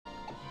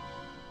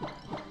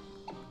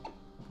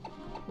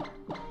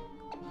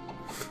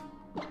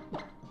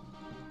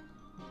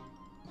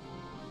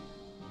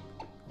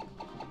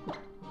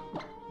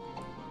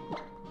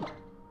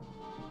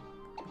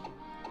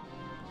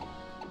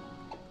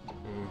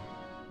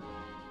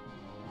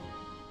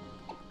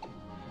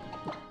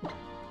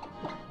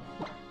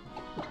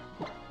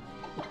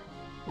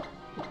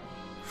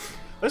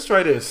Let's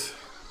try this.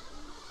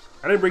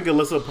 I didn't bring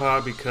Alyssa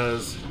Pod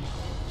because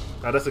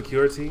that's a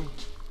cure team.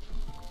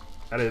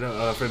 I didn't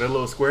for that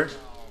little square.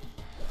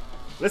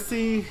 Let's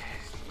see.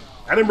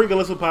 I didn't bring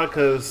Alyssa Pod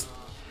because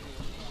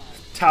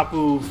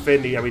Tapu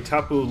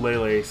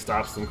Lele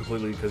stops him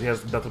completely because he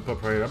has nothing but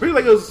prayer. I'm pretty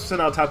like it was sent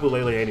out Tapu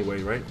Lele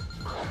anyway, right?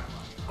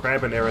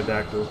 Crab and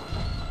Aerodactyl.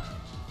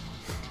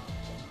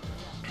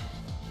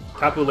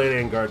 Tapu Lele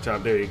and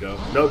Garchomp, there you go.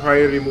 No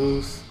priority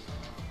moves.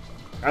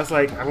 That's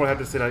like, I'm gonna have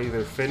to sit out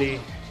either Finny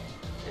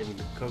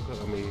and Coco.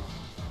 I mean,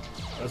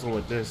 that's one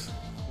with this.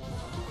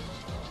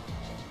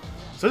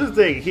 So this is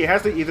the thing, he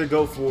has to either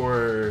go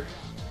for,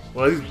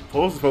 well, these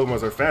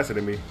Pokemon are faster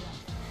than me.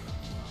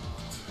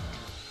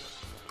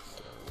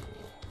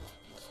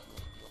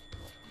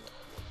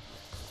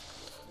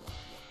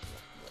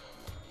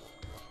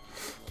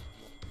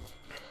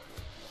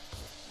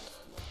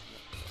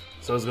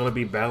 So it's gonna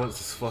be balanced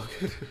as fuck.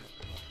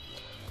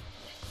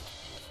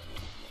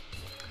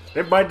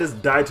 They might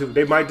just die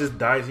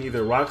to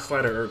either Rock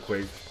Slide or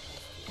Earthquake.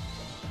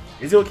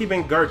 Is he gonna keep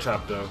in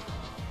Garchomp though?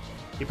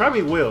 He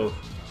probably will.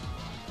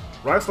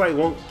 Rock Slide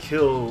won't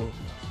kill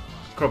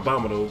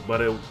Carbomino,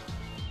 but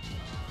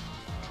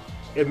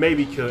it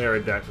maybe kill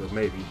Aerodactyl,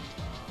 maybe.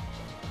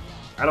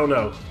 I don't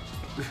know.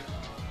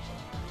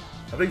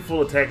 I think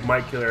full attack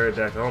might kill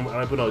Aerodactyl. I'm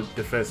gonna put no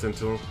defense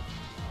into him.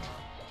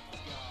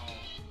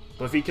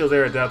 But if he kills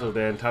Aerodactyl,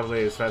 then Tapu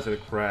Lele is faster than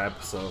Crab,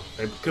 so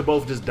they could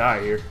both just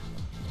die here.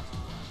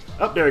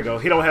 Oh, there we go.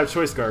 He don't have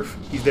Choice Scarf.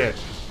 He's dead.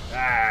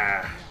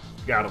 Ah,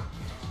 got him.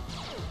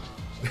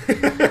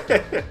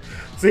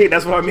 See,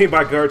 that's what I mean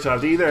by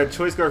Garchomp. They either have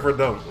Choice Scarf or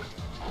don't.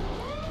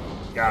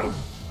 Got him.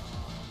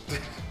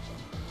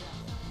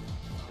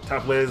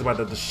 Tapu Lele is about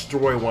to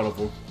destroy one of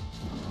them.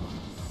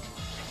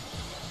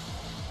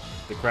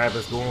 The Crab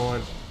is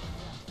going.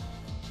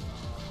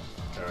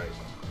 Alright.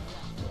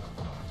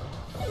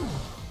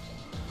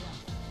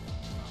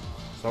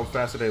 So I'm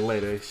faster than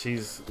Lele.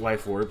 She's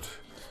life warped.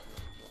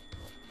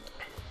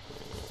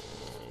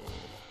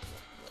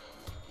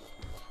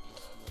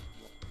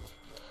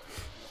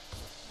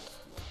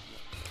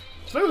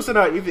 So I send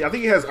out. I think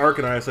he has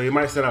Arcanine, so he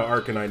might send out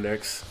Arcanine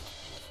next.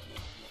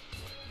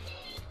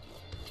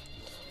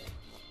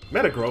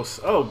 Metagross.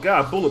 Oh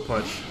god, Bullet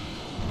Punch.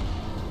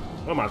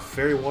 Oh my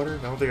Fairy Water.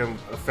 I don't think I'm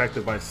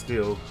affected by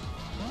Steel.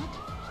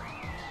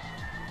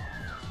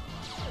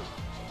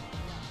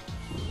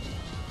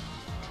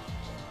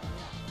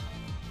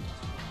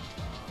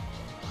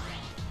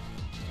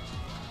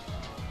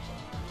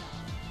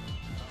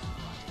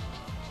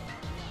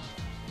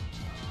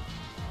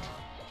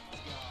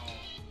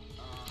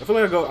 I feel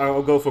like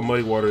I'll go for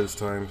Muddy Water this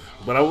time,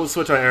 but I will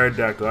switch on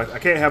Aerodactyl. I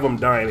can't have him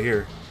dying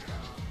here.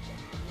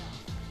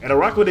 And a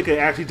Rockwood can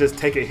actually just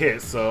take a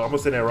hit, so I'm gonna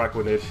send that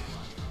Rockwood.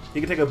 He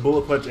can take a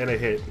Bullet Punch and a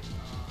hit.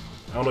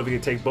 I don't know if he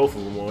can take both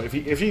of them on. If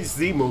he's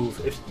Z move,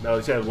 no,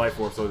 he should have Life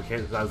Orb, so he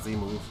can't. It's not Z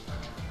move.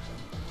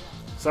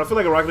 So I feel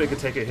like a Rockwood can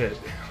take a hit.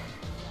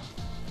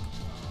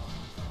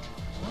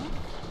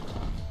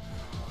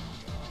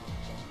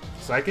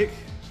 Psychic.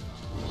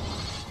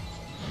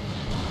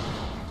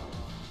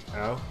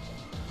 Ow.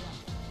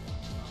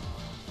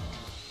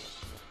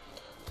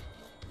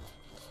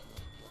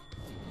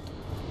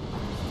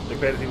 The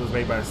fantasy was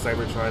made by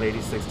Cybertron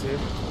 8610.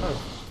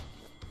 Oh.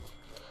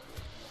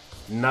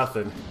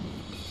 Nothing.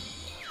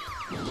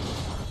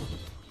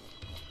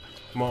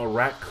 Come on,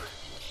 Rack.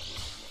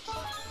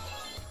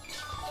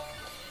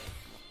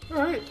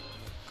 Alright.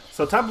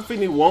 So Tapu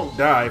Fini won't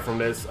die from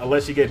this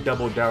unless you get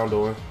doubled down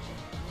on.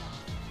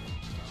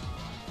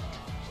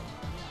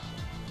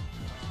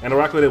 And a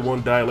Rocklet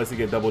won't die unless you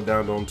get doubled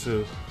down on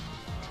too.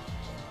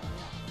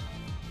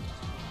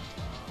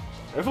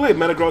 I feel like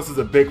Metagross is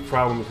a big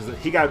problem because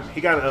he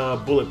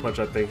got Bullet Punch.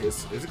 I think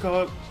is it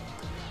called?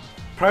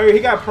 He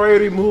got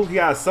priority move. He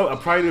got a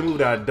priority move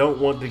that I don't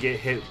want to get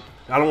hit.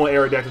 I don't want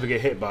Aerodactyl to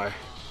get hit by.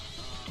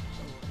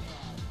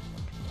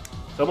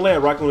 So I'm gonna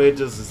let Rocklet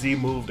just Z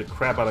move the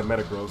crap out of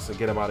Metagross and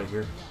get him out of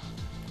here.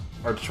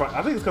 Or try.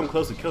 I think it's come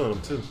close to killing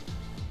him too.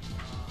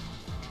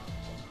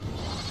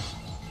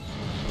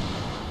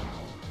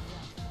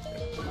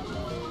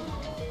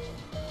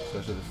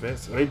 Special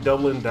defense. Are they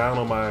doubling down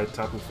on my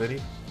Tapu Fini?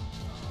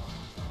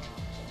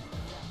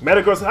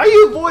 Metagross, how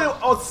you avoid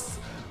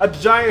a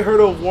giant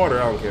hurdle of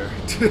water? I don't care.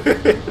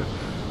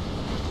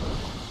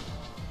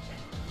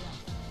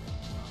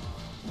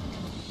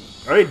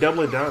 Are they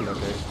doubling down?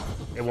 Okay.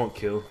 It won't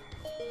kill.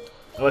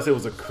 Unless it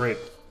was a crit.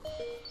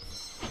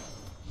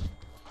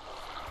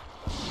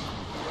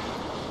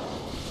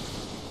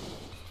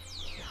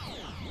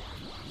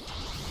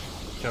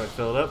 Can I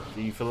fill it up?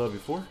 Did you fill it up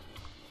before?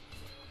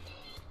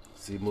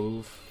 See,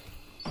 move.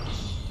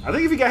 I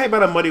think if he got hit by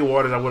the Muddy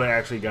Waters, I would have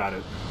actually got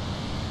it.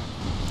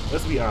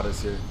 Let's be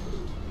honest here.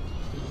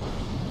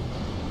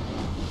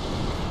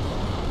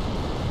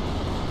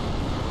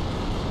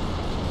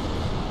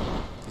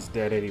 He's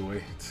dead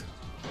anyway.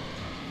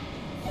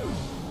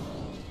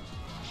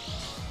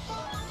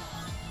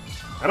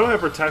 I don't have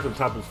Protect from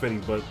Tapu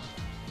Fini, but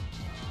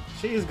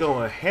she's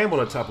going ham on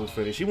a Tapu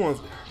Fini. She wants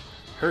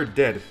her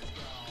dead.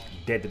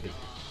 Dead.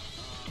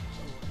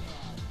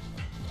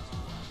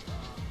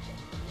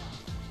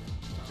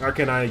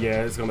 Arcanine,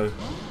 yeah, it's gonna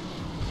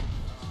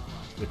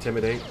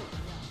intimidate.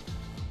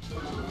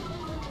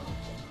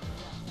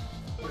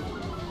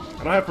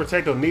 I don't have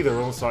protect on neither of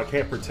them, so I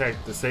can't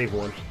protect the save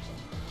one.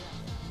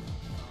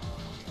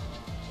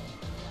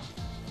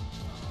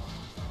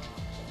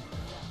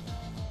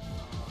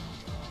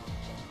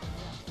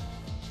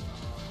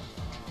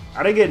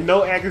 I didn't get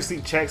no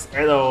accuracy checks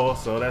at all,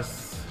 so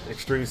that's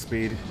extreme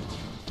speed.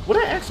 Would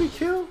that actually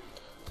kill?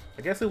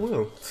 I guess it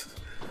will.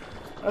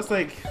 I was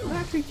like, will it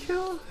actually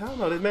kill? I don't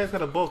know, this man's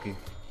kind of bulky.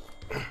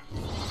 I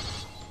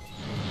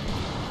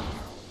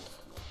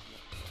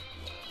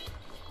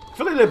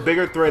feel like the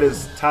bigger threat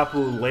is Tapu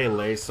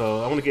Lele,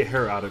 so I want to get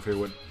her out of here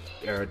with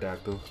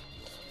Aerodactyl.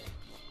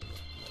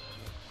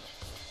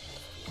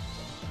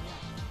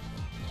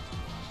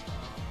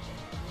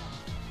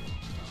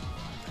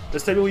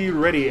 Just tell me when you're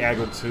ready,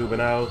 AgroTube,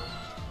 and I'll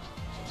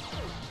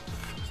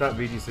stop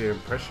VGC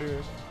and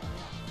pressure.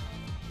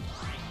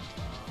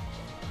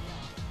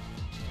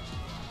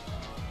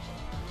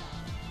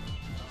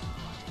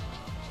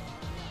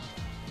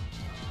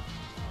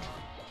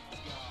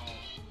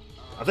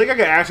 I think I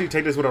can actually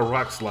take this with a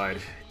Rock Slide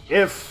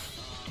if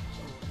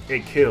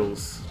it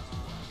kills.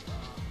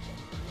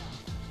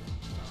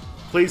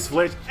 Please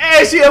flinch.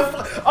 Hey, she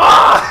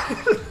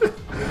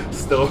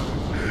Still.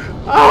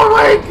 Oh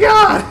my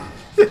god!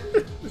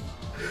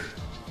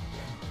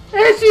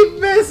 And she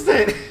missed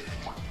it!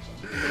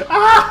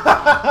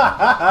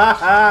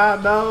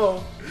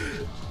 No!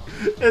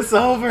 It's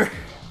over.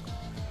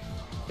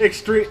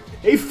 Extreme.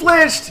 He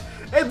flinched!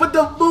 And but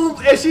the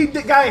move, and she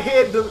got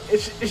hit,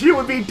 and she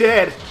would be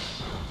dead.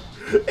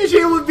 And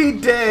she would be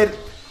dead.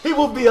 He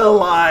would be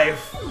alive.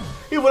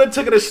 He would have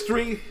taken a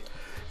string.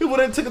 He would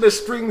have taken a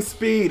string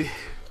speed.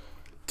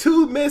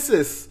 2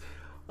 misses.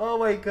 Oh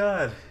my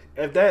god.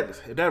 If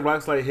that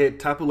Rock Slide hit,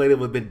 Tapu Lele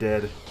would have been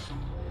dead.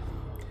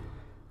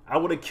 I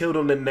would have killed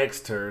him the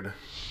next turn.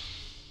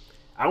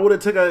 I would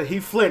have took a... He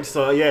flinched,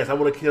 so yes, I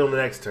would have killed him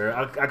the next turn.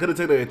 I could have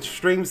taken an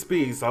extreme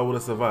speed, so I would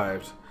have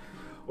survived.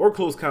 Or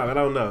close combat,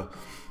 I don't know.